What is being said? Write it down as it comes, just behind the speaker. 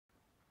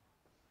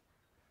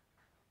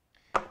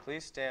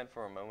Please stand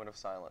for a moment of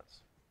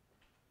silence.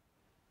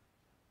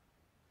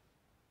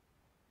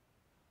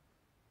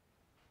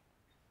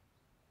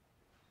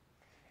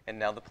 And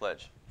now the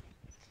pledge.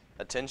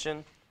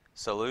 Attention,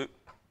 salute,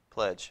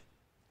 pledge.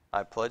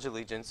 I pledge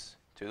allegiance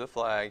to the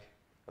flag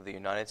of the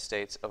United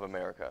States of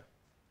America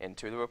and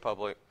to the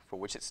republic for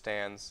which it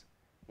stands,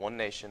 one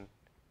nation,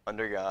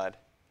 under God,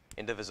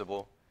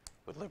 indivisible,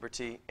 with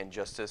liberty and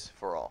justice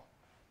for all.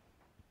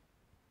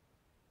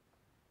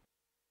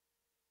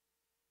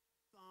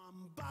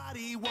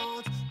 Somebody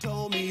once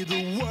told me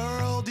the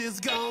world is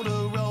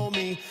gonna roll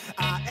me.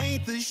 I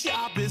ain't the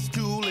sharpest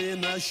tool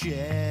in the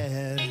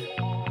shed.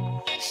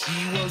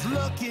 She was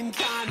looking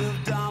kind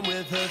of dumb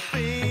with her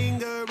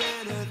finger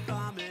and her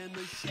thumb in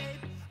the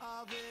shape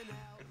of an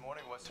L. Good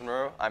morning, Western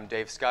Monroe. I'm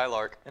Dave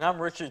Skylark. And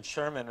I'm Richard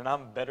Sherman, and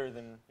I'm better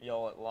than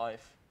y'all at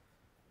life.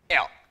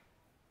 Yeah.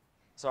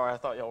 Sorry, I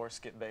thought y'all were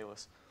Skip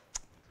Bayless.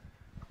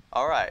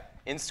 All right,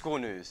 in school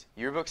news,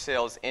 yearbook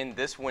sales end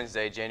this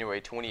Wednesday,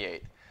 January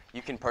 28th.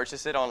 You can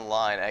purchase it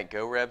online at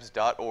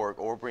gorebs.org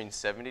or bring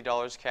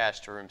 $70 cash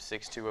to room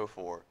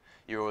 6204.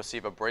 You will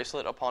receive a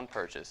bracelet upon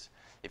purchase.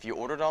 If you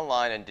ordered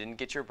online and didn't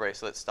get your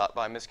bracelet, stop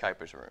by Ms.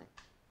 Kuiper's room.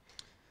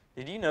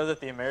 Did you know that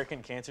the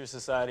American Cancer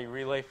Society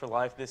Relay for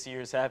Life this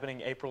year is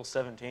happening April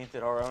 17th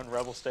at our own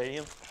Rebel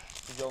Stadium?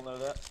 Did y'all know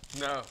that?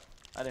 No.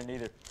 I didn't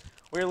either.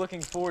 We are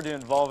looking forward to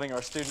involving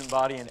our student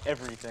body in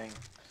everything.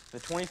 The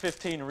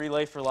 2015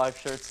 Relay for Life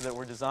shirts that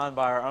were designed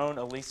by our own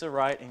Elisa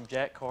Wright and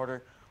Jack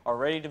Carter are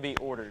ready to be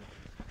ordered.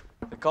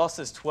 The cost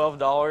is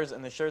 $12,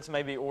 and the shirts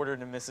may be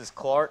ordered in Mrs.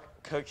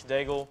 Clark, Coach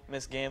Daigle,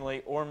 Miss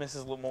Ganley, or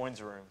Mrs.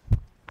 Lemoyne's room.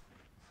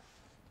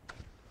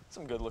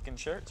 Some good-looking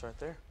shirts right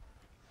there.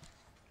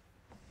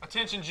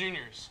 Attention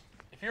juniors.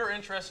 If you're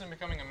interested in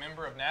becoming a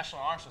member of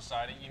National Honor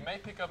Society, you may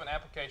pick up an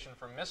application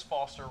from Miss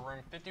Foster,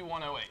 room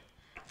 5108.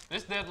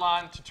 This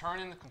deadline to turn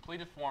in the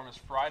completed form is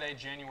Friday,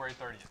 January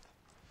 30th.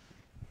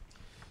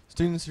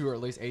 Students who are at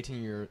least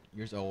 18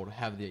 years old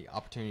have the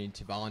opportunity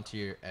to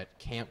volunteer at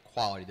Camp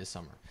Quality this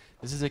summer.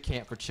 This is a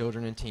camp for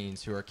children and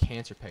teens who are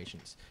cancer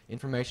patients.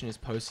 Information is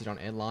posted on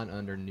Edline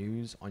under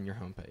News on your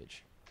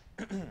homepage.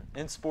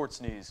 In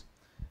sports news,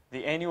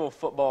 the annual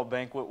football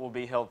banquet will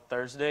be held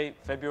Thursday,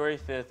 February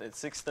 5th at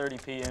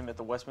 6:30 p.m. at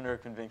the West Monroe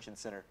Convention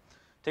Center.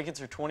 Tickets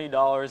are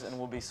 $20 and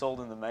will be sold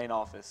in the main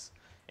office.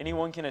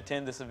 Anyone can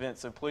attend this event,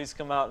 so please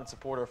come out and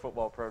support our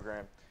football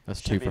program.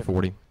 That's 2 for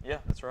 40. Yeah,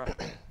 that's right.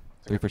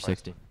 3 for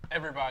 60.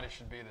 Everybody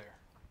should be there.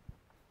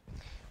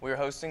 We are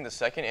hosting the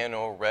second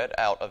annual Red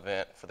Out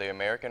event for the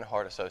American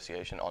Heart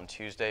Association on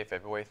Tuesday,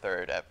 February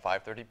 3rd at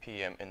 5:30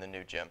 p.m. in the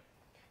new gym.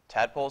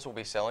 Tadpoles will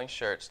be selling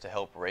shirts to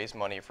help raise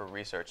money for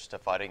research to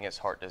fight against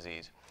heart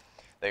disease.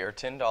 They are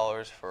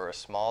 $10 for a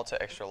small to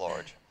extra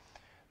large.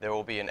 There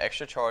will be an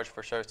extra charge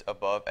for shirts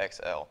above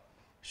XL.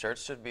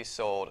 Shirts should be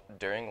sold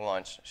during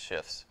lunch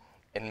shifts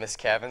in Miss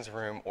Cavan's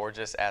room or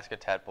just ask a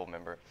Tadpole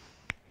member.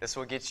 This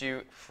will get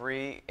you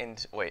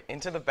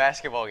into the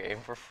basketball game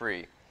for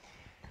free.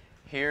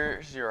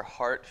 Here's your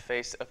heart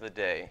face of the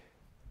day.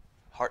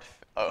 Heart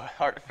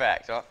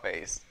fact, not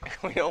face.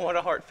 We don't want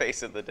a heart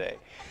face of the day.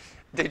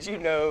 Did you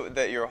know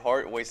that your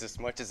heart weighs as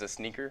much as a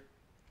sneaker?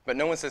 But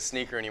no one says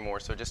sneaker anymore,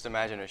 so just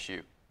imagine a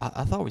shoe.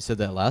 I thought we said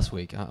that last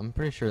week. I'm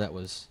pretty sure that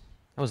was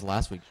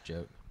last week's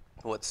joke.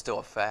 Well, it's still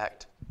a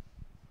fact.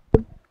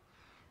 The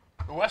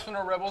West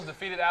Monroe Rebels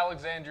defeated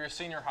Alexandria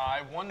Senior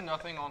High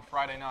 1-0 on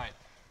Friday night.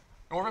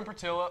 Norvin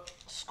Pertilla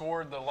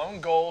scored the lone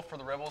goal for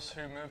the Rebels,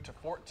 who moved to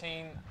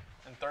 14-34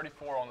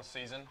 on the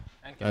season.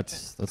 And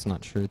That's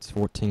not true. It's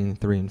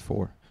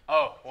 14-3-4.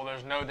 Oh, well,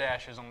 there's no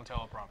dashes on the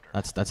teleprompter.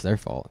 That's their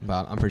fault,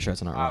 but I'm pretty sure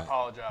that's not I right.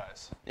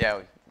 apologize.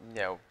 Yeah,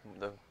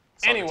 the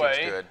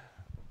Anyway, good.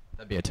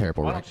 That'd be a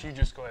terrible Why record. don't you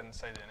just go ahead and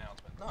say the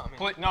announcement? No, I mean,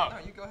 Please, no,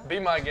 you go ahead. Be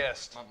my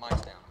guest.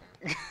 Mine's down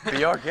here.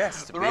 Be our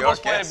guest. The Rebels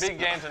play a big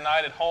game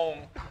tonight at home,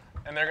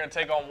 and they're going to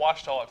take on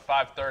Ouachita at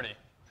 5:30.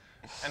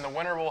 And the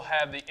winner will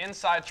have the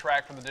inside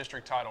track for the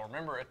district title.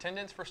 Remember,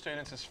 attendance for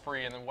students is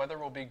free, and the weather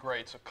will be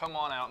great, so come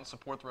on out and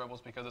support the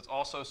Rebels because it's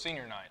also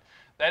senior night.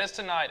 That is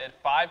tonight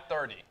at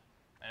 5:30,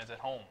 and it's at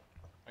home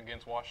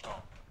against Ouachita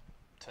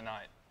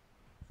tonight.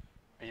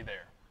 Be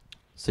there.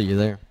 See you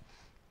there.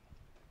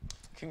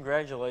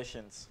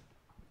 Congratulations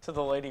to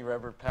the Lady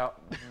Rubber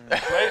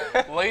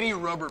Lady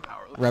Rubber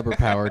Power. Rubber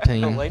Power the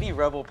team. Lady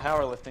Rebel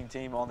powerlifting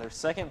team on their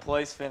second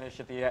place finish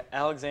at the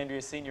Alexandria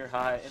Senior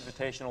High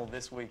Invitational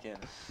this weekend.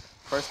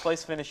 First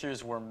place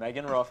finishers were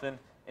Megan Ruffin,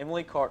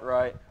 Emily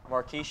Cartwright,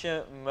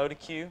 Markeisha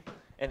Moticu,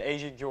 and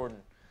Asia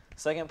Jordan.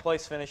 Second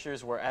place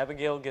finishers were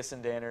Abigail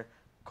Gissendanner,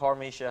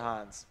 Carmisha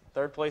Hines.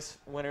 Third place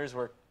winners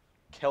were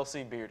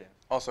Kelsey Bearden.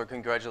 Also,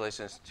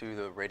 congratulations to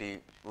the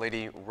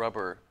Lady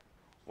Rubber,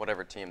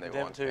 whatever team they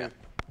Them won. too. Yeah.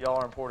 Y'all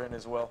are important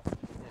as well.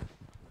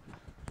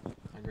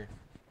 I agree.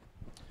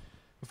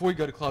 Before we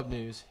go to club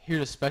news,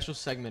 here's a special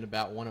segment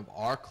about one of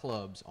our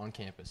clubs on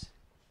campus,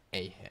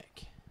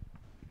 AHEC.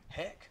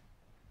 Heck.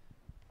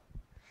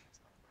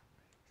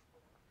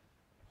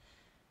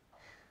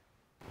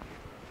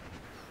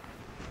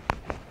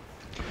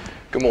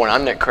 Good morning,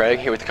 I'm Nick Craig,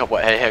 here with a couple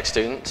of AHEC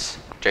students,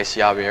 JC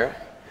Javier.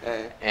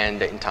 Hey. And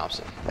Dayton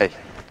Thompson. Hey.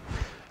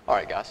 All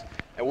right, guys.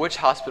 At which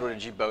hospital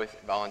did you both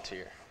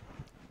volunteer?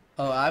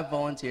 Oh, I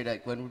volunteered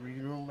at Glenwood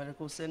Regional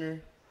Medical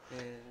Center.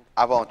 And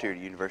I volunteered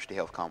at University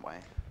Health Conway.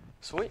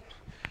 Sweet.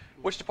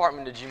 Which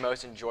department did you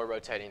most enjoy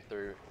rotating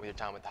through with your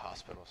time at the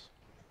hospitals?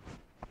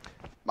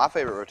 My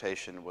favorite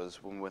rotation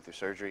was when we went through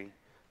surgery,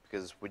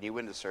 because when you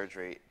went to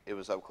surgery, it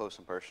was up close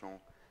and personal,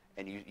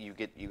 and you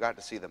got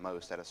to see the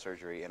most out of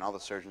surgery, and all the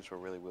surgeons were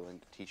really willing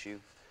to teach you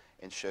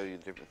and show you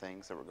the different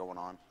things that were going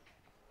on.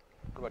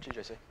 What about you,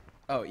 JC?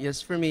 oh,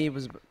 yes, for me it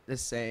was the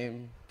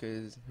same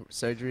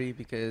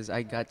because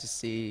I got to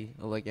see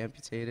a leg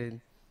amputated,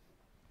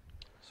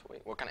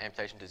 Sweet. What kind of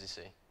amputation does he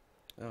see?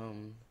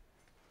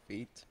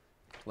 feet,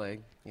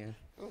 leg, yeah.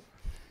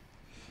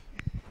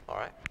 All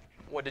right.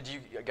 What did you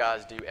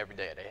guys do every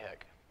day at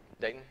AHEC?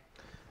 Dayton?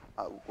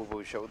 We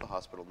would show at the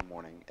hospital in the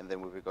morning, and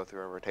then we would go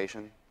through our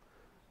rotation,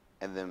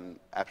 and then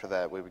after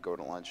that we would go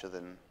to lunch, and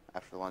then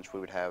after lunch we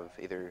would have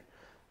either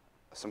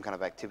some kind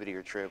of activity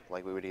or trip,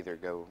 like we would either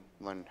go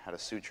learn how to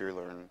suture,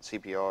 learn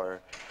CPR,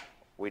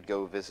 we'd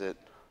go visit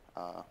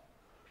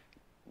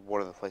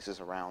one of the places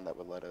around that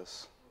would let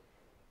us.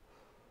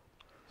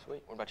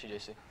 Sweet. What about you,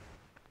 JC?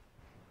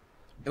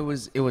 It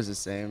was the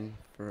same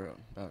for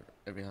about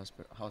every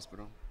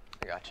hospital.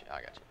 I got you.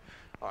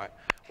 All right.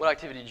 What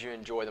activity did you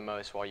enjoy the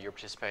most while you were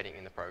participating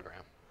in the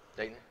program?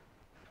 Dayton?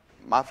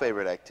 My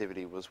favorite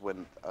activity was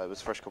when it was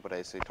the first couple of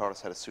days. They taught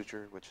us how to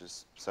suture, which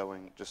is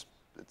sewing,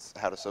 it's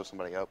how to sew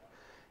somebody up,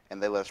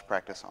 and they let us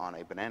practice on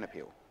a banana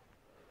peel.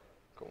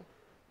 Cool.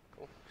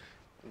 What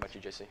about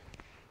you, JC?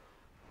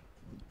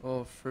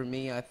 Well, for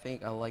me, I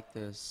think I like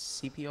the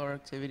CPR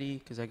activity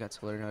because I got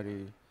to learn how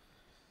to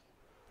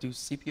do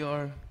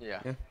CPR.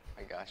 Yeah.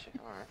 I got you.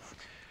 All right.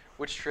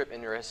 Which trip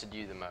interested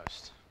you the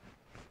most?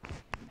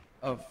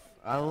 Oh,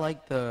 I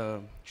like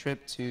the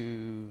trip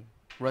to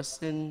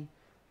Ruston,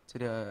 to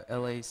the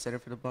LA Center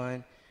for the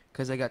Blind,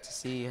 because I got to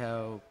see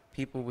how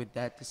people with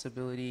that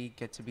disability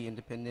get to be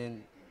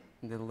independent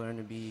and they learn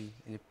to be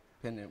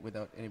independent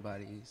without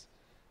anybody's.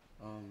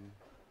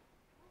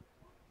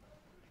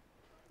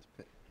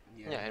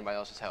 Yeah, anybody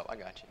else's help. I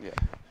got you. Yeah.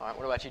 All right.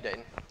 What about you,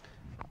 Dayton?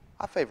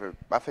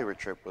 My favorite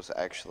trip was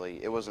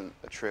actually, it wasn't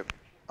a trip.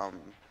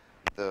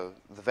 The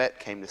vet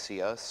came to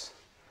see us,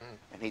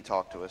 and he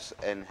talked to us,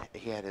 and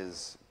he had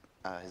his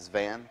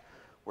van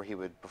where he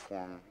would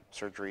perform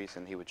surgeries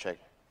and he would check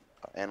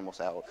animals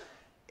out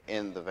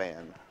in the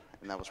van,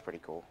 and that was pretty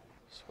cool.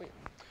 Sweet.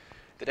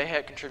 Did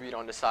AHEC contribute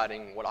on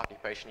deciding what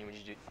occupation you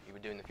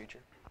would do in the future?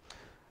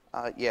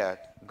 Yeah,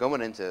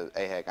 going into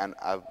AHEC,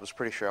 I was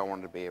pretty sure I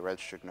wanted to be a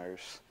registered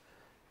nurse.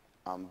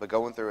 But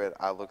going through it,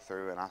 I looked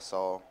through and I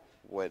saw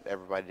what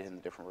everybody did in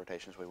the different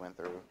rotations we went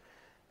through.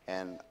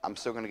 And I'm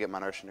still going to get my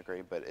nursing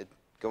degree, but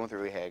going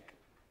through AHEC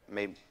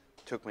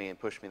took me and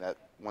pushed me that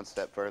one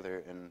step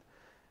further, and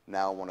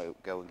now I want to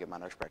go and get my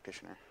nurse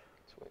practitioner.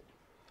 Sweet.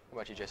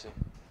 What about you, Jesse?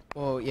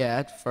 Well, yeah,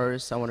 at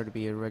first I wanted to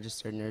be a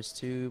registered nurse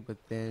too, but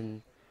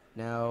then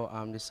now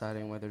I'm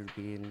deciding whether to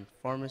be in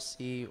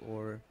pharmacy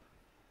or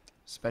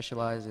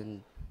specialize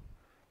in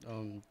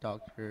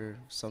doctor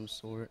of some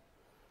sort,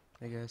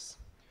 I guess.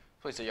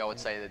 Please, so y'all would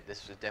say that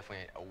this was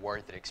definitely a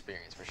worth it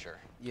experience for sure.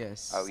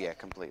 Yes. Oh yeah,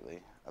 completely.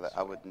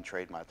 I wouldn't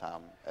trade my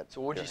time. So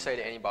what would you say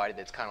to anybody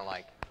that's kind of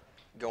like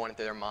going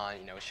through their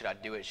mind, should I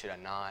do it, should I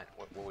not?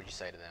 What would you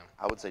say to them?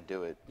 I would say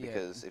do it, Yeah.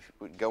 because if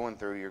going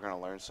through, you're going to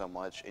learn so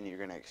much and you're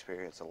going to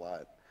experience a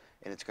lot,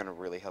 and it's going to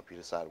really help you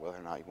decide whether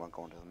or not you want to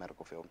go into the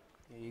medical field.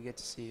 Yeah, you get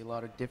to see a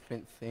lot of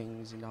different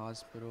things in the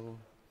hospital,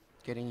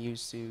 getting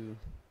used to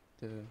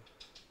the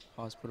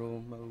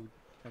hospital mode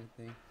kind of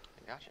thing.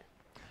 I got you.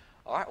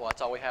 All right, well,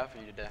 that's all we have for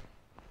you today.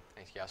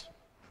 Thanks, guys.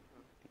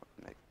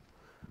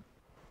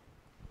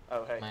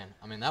 Oh, hey. Man,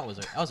 I mean that was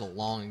a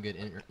long and good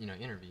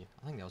interview.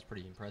 I think that was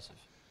pretty impressive.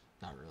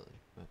 Not really,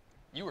 but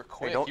You were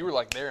quick. don't- You were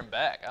like there and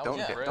back. I was Don't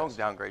impressed.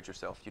 downgrade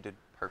yourself. You did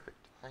perfect.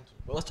 thank you.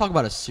 But let's talk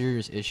about a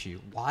serious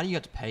issue. Why do you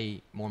have to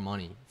pay more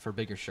money for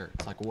bigger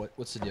shirts? Like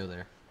what's the deal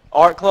there?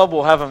 Art Club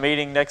will have a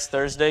meeting next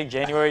Thursday,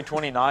 January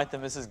 29th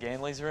in Mrs.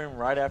 Ganley's room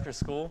right after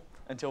school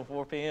until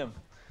 4 p.m.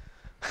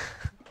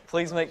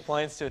 Please make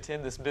plans to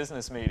attend this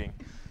business meeting.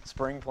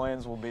 Spring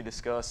plans will be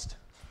discussed.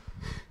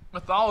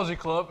 Mythology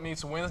Club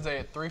meets Wednesday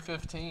at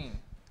 3:15.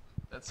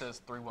 That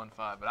says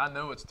 3:15, but I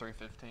know it's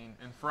 3:15.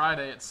 And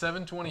Friday at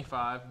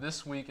 7:25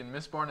 this week in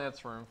Miss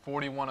Barnett's room,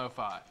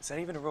 4105. Is that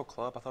even a real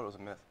club? I thought it was a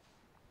myth.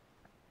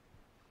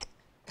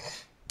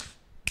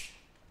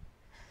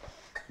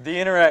 The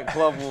Interact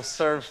Club will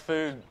serve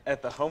food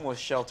at the homeless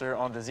shelter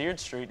on Desired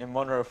Street in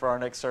Monroe for our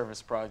next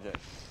service project.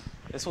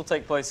 This will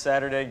take place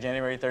Saturday,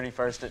 January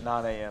 31st at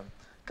 9 a.m.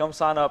 Come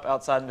sign up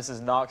outside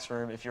Mrs. Knox's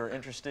room if you're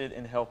interested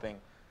in helping.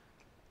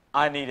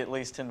 I need at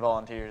least 10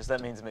 volunteers.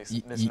 That means Miss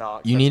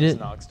Knox. You need That's it?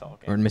 Miss Knox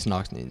talking. Or Miss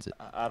Knox needs it.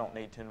 I don't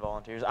need 10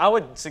 volunteers. I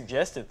would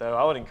suggest it, though.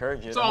 I would encourage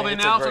it. That's all the it's a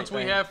great announcements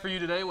we thing. have for you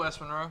today,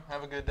 West Monroe.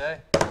 Have a good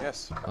day.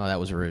 Yes. Oh, that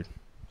was rude.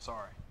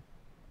 Sorry.